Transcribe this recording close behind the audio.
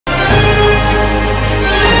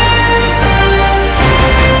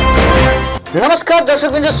नमस्कार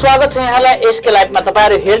दर्शकवृन्द, स्वागत छ यहाँलाई एसके लाइभमा।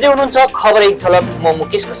 तपाईहरु हेर्दै हुनुहुन्छ खबर एक झलक, म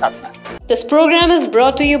मुकेशको साथमा। This program is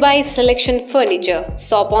brought to you by Selection Furniture.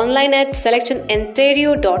 Shop online at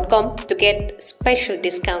selectioninterior.com to get special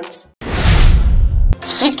discounts.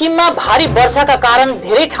 सिक्किममा भारी वर्षाका कारण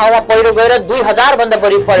धेरै ठाउँमा पहिरो गएर 2000 भन्दा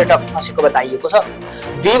बढी पर्यटक फँसेको बताइएको छ।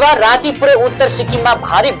 बिहीबार राति पुरै उत्तर सिक्किममा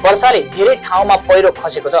भारी वर्षाले धेरै ठाउँमा पहिरो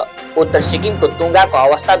खसेको छ। उत्तर सिक्किमको डुङ्गाको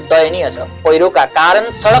अवस्था दयनीय छ। पहिरोका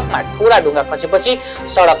कारण सडकमा ठूला डुङ्गा खसेपछि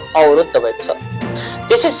सडक अवरुद्ध भएको छ।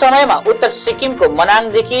 त्यसै समयमा उत्तर सिक्किमको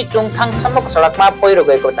मनाङदेखि चुङथाङसम्मको सडकमा पहिरो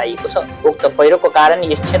गएको बताइएको छ। उक्त पहिरोको कारण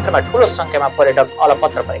यस क्षेत्रमा ठूलो संख्यामा पर्यटक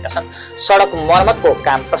अलपत्र परेका छन्। सडक मर्मतको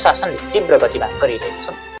काम प्रशासनले तीव्र गतिमा गरिरहेको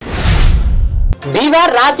छ। बिहीबार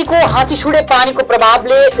रातिको हात्तीछुडे पानीको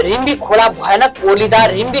प्रभावले रिम्बी खोला भयानक ओर्लिँदा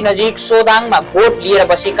रिम्बी नजिक सोदाङमा बोट लिएर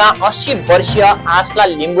बसेका 80 वर्षीय आसला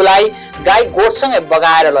लिम्बुलाई गाई गोठसँगै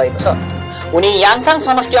बगाएर लगेको छ। उनी याङथाङ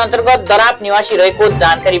समष्टि अन्तर्गत दराप निवासी रहेको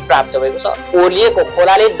जानकारी प्राप्त भएको छ। ओर्लिएको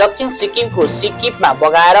खोलाले दक्षिण सिक्किमको सिक्किपमा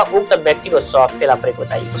बगाएर उक्त व्यक्तिको शव फेला परेको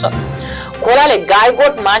बताइएको छ। खोलाले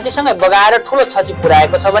गाईगोठ मान्छेसँगै बगाएर ठूलो क्षति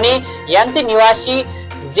पुर्याएको छ भने याङते निवासी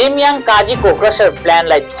जेमयाङ काजीको क्रसर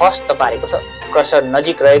प्लानलाई ध्वस्त पारेको छ। क्रसर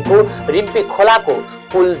नजिक रहेको रिम्पी खोलाको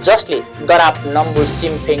पुल जसले दराप नम्बु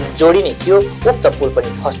सिमफेङ जोडिने थियो, उक्त पुल पनि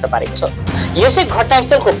ध्वस्त पारेको छ। यसै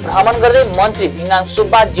घटनास्थलको भ्रमण गर्दै मन्त्री भिङाङ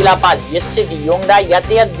सुब्बा, जिल्लापाल एसडी योङडा,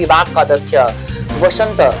 यातायात विभागका अध्यक्ष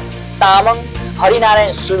वसन्त तामाङ,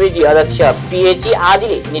 हरिनारायण सुवेदी अध्यक्ष पीएची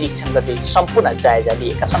आदिले निरीक्षण गर्दै सम्पूर्ण जायजा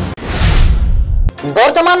लिएका छन्।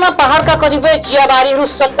 वर्तमानमा पहाडका कतिपय चियाबारीहरू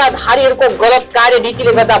सत्ताधारीहरूको गलत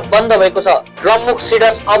कार्यनीतिले गर्दा बन्द भएको छ। प्रमुख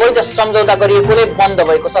सिडस अवैध सम्झौता गरिएकोले बन्द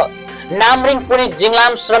भएको छ। नामरिङ पुनी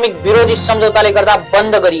जिङलाम श्रमिक विरोधी सम्झौताले गर्दा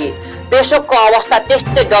बन्द गरिए। पेसोकको अवस्था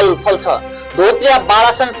त्यस्तै डलफल छ। धोत्रिया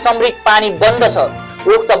बालासन समृक पानी बन्द छ।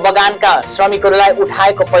 उक्त बगानका श्रमिकहरूलाई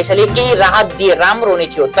उठाएको पैसाले केही राहत दिए राम्रो हुने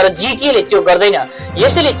थियो, तर जिटिएले त्यो गर्दैन।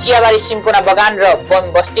 यसैले चियाबारी सिमकोना बगान र वन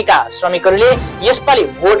बस्तीका श्रमिकहरूले यसपालि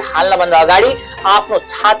भोट हाल्नभन्दा अगाडि आफ्नो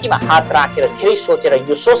छातीमा हात राखेर धेरै सोचेर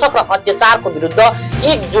यो शोषक र अत्याचारको विरुद्ध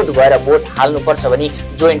एकजुट भएर भोट हाल्नुपर्छ भनी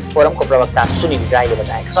जोइन्ट फोरमको प्रवक्ता सुनिल राईले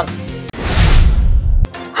बताएका छन्।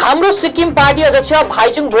 हाम्रो सिक्किम पार्टी अध्यक्ष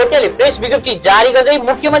भाइचुङ भोटियाले प्रेस विज्ञप्ति जारी गर्दै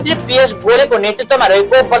मुख्यमन्त्री पीएस गोलेको नेतृत्वमा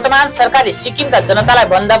रहेको वर्तमान सरकारले सिक्किमका जनतालाई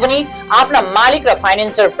भन्दा पनि आफ्ना मालिक र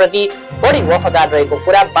फाइनेन्सर प्रति बढी वफादार रहेको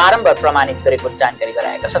कुरा बारम्बार प्रमाणित गरेको जानकारी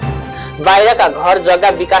गराएका छन्। बाहिरका घर जग्गा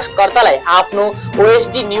विकासकर्तालाई आफ्नो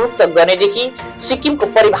ओएसडी नियुक्त गर्नेदेखि सिक्किमको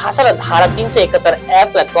परिभाषा र धारा 371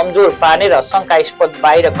 एफलाई कमजोर पार्ने र शंकास्पद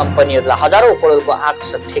बाहिर कम्पनीहरूलाई हजारौं करोडको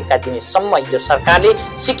आकर्षक ठेक्का दिनेसम्म यो सरकारले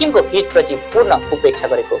सिक्किमको हितप्रति पूर्ण उपेक्षा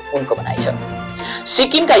गरेको उनको भनाइ छ।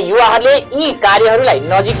 सिक्किमका युवाहरूले यी कार्यहरूलाई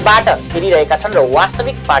नजिकबाट हेरिरहेका छन् र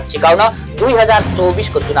वास्तविक पाठ सिकाउन 2024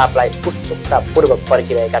 को चुनावलाई उत्सुकतापूर्वक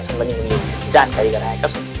पर्खिरहेका छन् भनी उनले जानकारी गराएका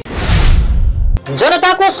छन्।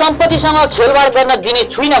 जनताको सम्पत्तिसँग खेलवाड गर्न दिने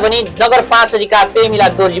छुइन भनी नगर पार्षदिका प्रेमिला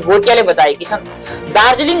दोर्जी भोटियाले बताएकी छन्।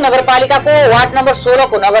 दार्जिलिङ नगरपालिकाको वार्ड नम्बर 16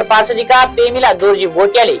 को नगर पार्षदिका प्रेमिला दोर्जी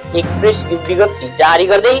भोटियाले एक प्रेस विज्ञप्ति जारी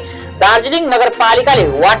गर्दै दार्जिलिङ नगरपालिकाले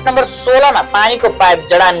वार्ड नम्बर 16 मा पानीको पाइप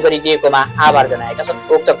जडान गरिदिएकोमा आभार जनाएका छन्।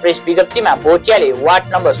 उक्त प्रेस विज्ञप्तिमा भोटियाले वार्ड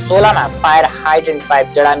नम्बर 16 मा फायर हाइड्रेन्ट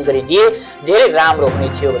पाइप जडान गरिदिए धेरै राम्रो हुने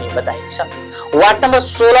थियो भनी बताएकी छन्। वार्ड नम्बर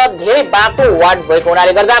 16 धेरै बाक्लो वार्ड भएको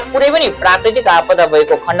हुनाले गर्दा कुनै पनि प्राकृतिक आपदा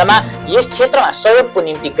भएको खण्डमा यस क्षेत्रमा सहयोगको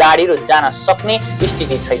निम्ति गाडीहरू जान सक्ने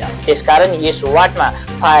स्थिति छैन। त्यसकारण यस वार्डमा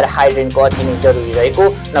फायर हाइड्रेन्टको अति नै जरुरी रहेको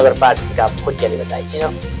नगरपालिका भोटियाले बताएकी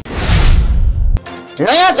छ।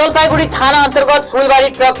 नयाँ जलपाइगुडी थाना अन्तर्गत फुलबारी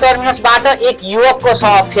ट्रक टर्मिनसबाट एक युवकको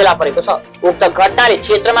शव फेला परेको छ। उक्त घटनाले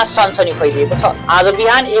क्षेत्रमा सनसनी फैलिएको छ। आज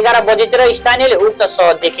बिहान 11 बजेतिर स्थानीयले उक्त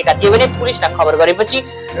शव देखेका थिए भने पुलिसलाई खबर गरेपछि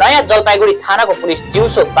नयाँ जलपाइगुडी थानाको पुलिस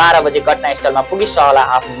दिउँसो 12 बजे घटनास्थलमा पुगी शवलाई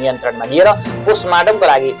आफ्नो नियन्त्रणमा लिएर पोस्टमार्टमको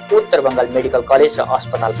लागि उत्तर बंगाल मेडिकल कलेज र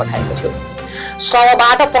अस्पताल पठाएको थियो।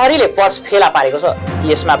 शवबाट प्रहरीले पर्स फेला पारेको छ।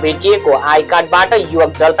 यसमा भेटिएको आई कार्डबाट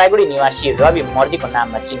युवक जलपाइगुडी निवासी रवि मर्दीको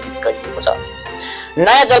नाममा चिन्हित गरिएको छ।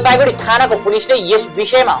 नयाँ जलपाइगुडी थानाको पुलिसले यस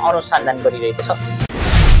विषयमा अनुसन्धान गरिरहेको छ।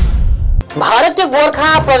 भारतीय गोर्खा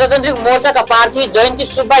प्रजातान्त्रिक मोर्चाका प्रार्थी जयन्ती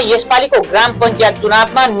सुब्बा यसपालिको ग्राम पञ्चायत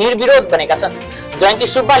चुनावमा निर्विरोध बनेका छन्। जयन्ती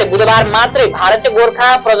सुब्बाले बुधबार मात्रै भारतीय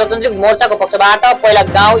गोर्खा प्रजातान्त्रिक मोर्चाको पक्षबाट पहिला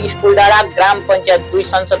गाउँ स्कुल डाँडा ग्राम पञ्चायत 2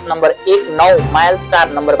 संसद नम्बर 1 माइल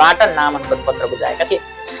 4 नम्बरबाट नामाङ्कन पत्र बुझाएका थिए।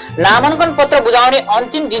 नामाङ्कन पत्र बुझाउने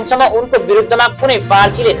अन्तिम दिनसम्म उनको विरुद्धमा कुनै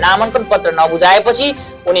प्रार्थीले नामाङ्कन पत्र नबुझाएपछि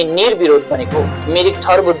उनी निर्विरोध बनेको। मिरिक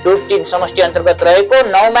थर्बु डुब्टिन समष्टि अन्तर्गत रहेको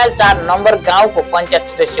 9 माइल 4 नम्बर गाउँको पञ्चायत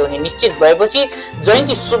सदस्य हुने निश्चित भएपछि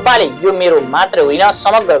जयन्ती सुब्बाले यो मेरो मात्र होइन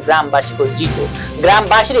समग्र ग्रामवासीको जित हो,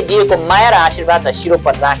 ग्रामवासीले दिएको माया र आशीर्वादलाई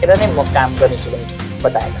शिरोपर राखेर नै म काम गर्नेछु भनी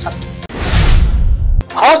बताएका छन्।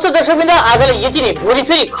 हवस् त दर्शकवृन्द, आजलाई यति नै। भोलि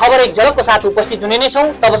फेरि खबर एक झलकको साथ उपस्थित हुने नै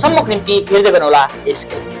छौँ। तबसम्मको निम्ति हेर्दै गर्नुहोला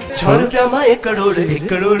यसकै। 6 रुपैयाँमा 1 करोड, 1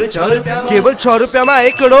 करोड 6 रुपैयाँमा। केवल 6 रुपैयाँमा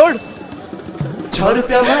 1 करोड। 6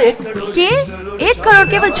 रुपैयाँमा 1 करोड। के 1 करोड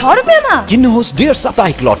केवल 6 रुपैयाँमा? किन्नुहोस् डेढ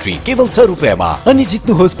साप्ताहिक लटरी केवल 6 रुपैयाँमा अनि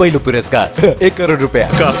जित्नुहोस् पहिलो पुरस्कार 1 करोड रुपैयाँ।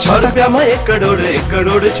 6 रुपैयाँमा 1 करोड, 1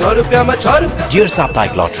 करोड 6 रुपैयाँमा 6 रुपैयाँ। डेढ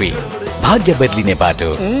साप्ताहिक लटरी, भाग्य बदलिने बाटो।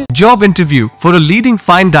 Job interview for a leading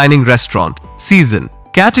fine dining restaurant. Season,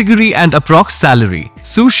 category and approx salary.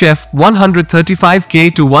 Sous chef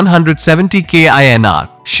 135k to 170k INR.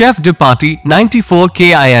 Chef de partie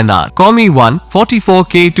 94k INR. Commis 1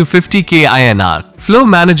 44k to 50k INR. Floor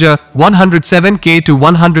manager 107k to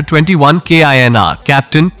 121k INR.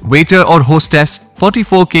 Captain, waiter or hostess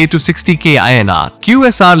 44k to 60k INR.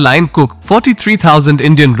 QSR line cook 43,000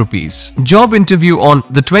 Indian rupees. Job interview on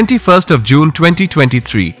the 21st of June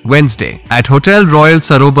 2023, Wednesday, at Hotel Royal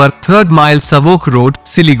Sarobar, 3rd Mile, Savok Road,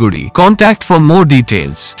 Siliguri. Contact for more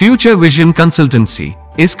details. Future Vision Consultancy,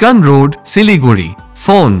 Iskan Road, Siliguri.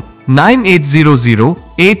 Phone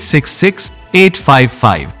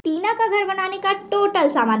 9800-866-855. टीना का घर बनाने का total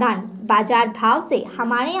समाधान, बाजार भाव से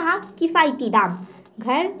हमारे यहाँ किफायती दाम।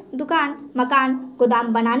 घर, दुकान, मकान, गोदाम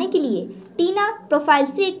बनाने के लिए टीना प्रोफाइल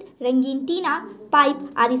सीट, रंगीन टीना, पाइप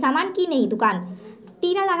आदि सामान की नई दुकान।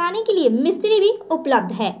 टीना लगाने के लिए मिस्त्री भी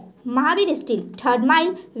उपलब्ध है। महावीर स्टील, 3rd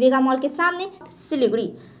माइल, वेगा मॉल के सामने,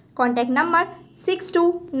 सिलीगुड़ी। Contact number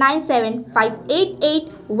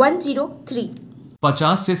 6297588103।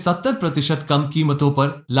 50 से 70% कम कीमतों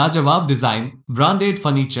पर लाजवाब डिजाइन, ब्रांडेड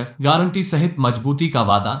फर्नीचर, गारंटी सहित मजबूती का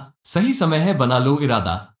वादा। सही समय है, बना लो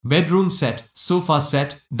इरादा। Bedroom set, sofa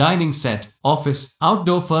set, dining set, office,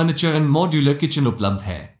 outdoor furniture and modular kitchen उपलब्ध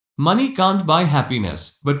है। Money can't buy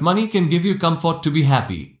happiness, but money can give you comfort to be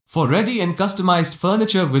happy. For ready and customized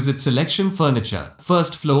furniture, visit Selection Furniture,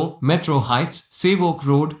 1st floor, Metro Heights, Savok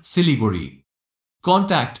Road, Siliguri.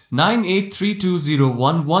 Contact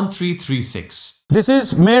 9832011336. This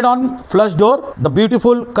is made on flush door. The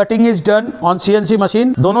beautiful cutting is done on CNC machine.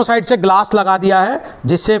 दोनों side से glass लगा दिया है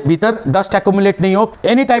जिससे भीतर dust accumulate नहीं हो।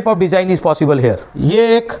 Any type of design is possible here. ये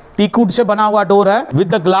एक teakwood से बना हुआ डोर है with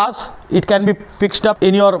the glass. It can be fixed up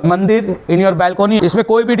in your मंदिर, in your balcony. इसमें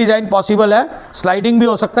कोई भी डिजाइन पॉसिबल है। स्लाइडिंग भी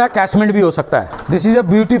हो सकता है, कैशमेंट भी हो सकता है। This is a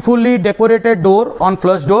beautifully decorated door on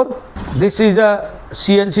flush door. This is a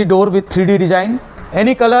CNC door with 3D design.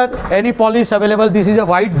 Any color, any polish available. This is a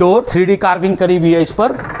white door, 3D carving curry हुई है इस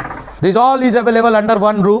पर। This all is available under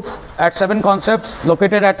one roof at 7 Concepts,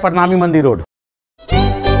 located at Parnami Mandi Road.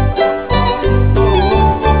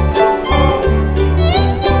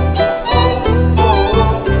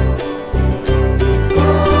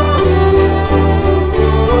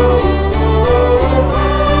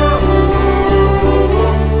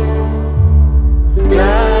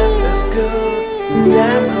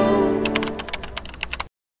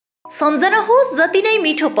 सम्झनुहोस्, जति नै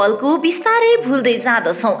मिठो पलको बिस्तारै भुल्दै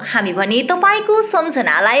जाँदछौँ हामी भने तपाईको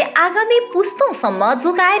सम्झनालाई आगामी पुस्तौँसम्म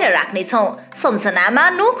जोगाएर राख्नेछौँ। सम्झनामा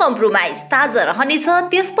नो कम्प्रोमाइज, ताजा रहनेछ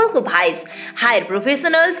त्यस पलको भाइब्स। हायर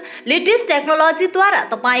प्रोफेसनल्स, लेटेस्ट टेक्नोलोजीद्वारा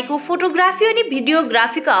तपाईको फोटोग्राफी अनि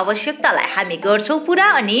भिडियोग्राफीको आवश्यकतालाई हामी गर्छौँ पुरा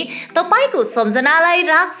अनि तपाईको सम्झनालाई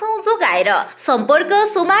राख्छौँ जोगाएर। सम्पर्क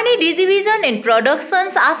Somani डिजिभिजन and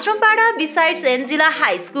productions, आश्रमपाडा besides Angela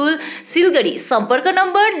high school, Siliguri. सम्पर्क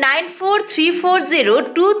number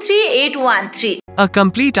 9434023813. A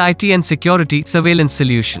complete IT and security surveillance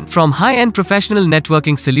solution. From high-end professional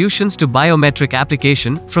networking solutions to biometric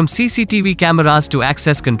application, from CCTV cameras to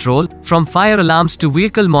access control, from fire alarms to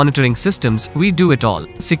vehicle monitoring systems, we do it all.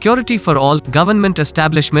 Security for all, government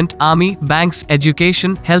establishment, army, banks,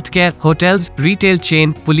 education, healthcare, hotels, retail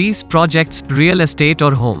chain, police, projects, real estate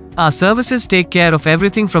or home. Our services take care of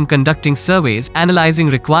everything from conducting surveys, analyzing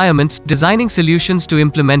requirements, designing solutions to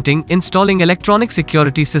implementing, installing electronic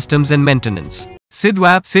security systems and maintenance.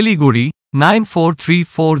 Sidwap, Siliguri,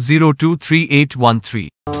 9434023813.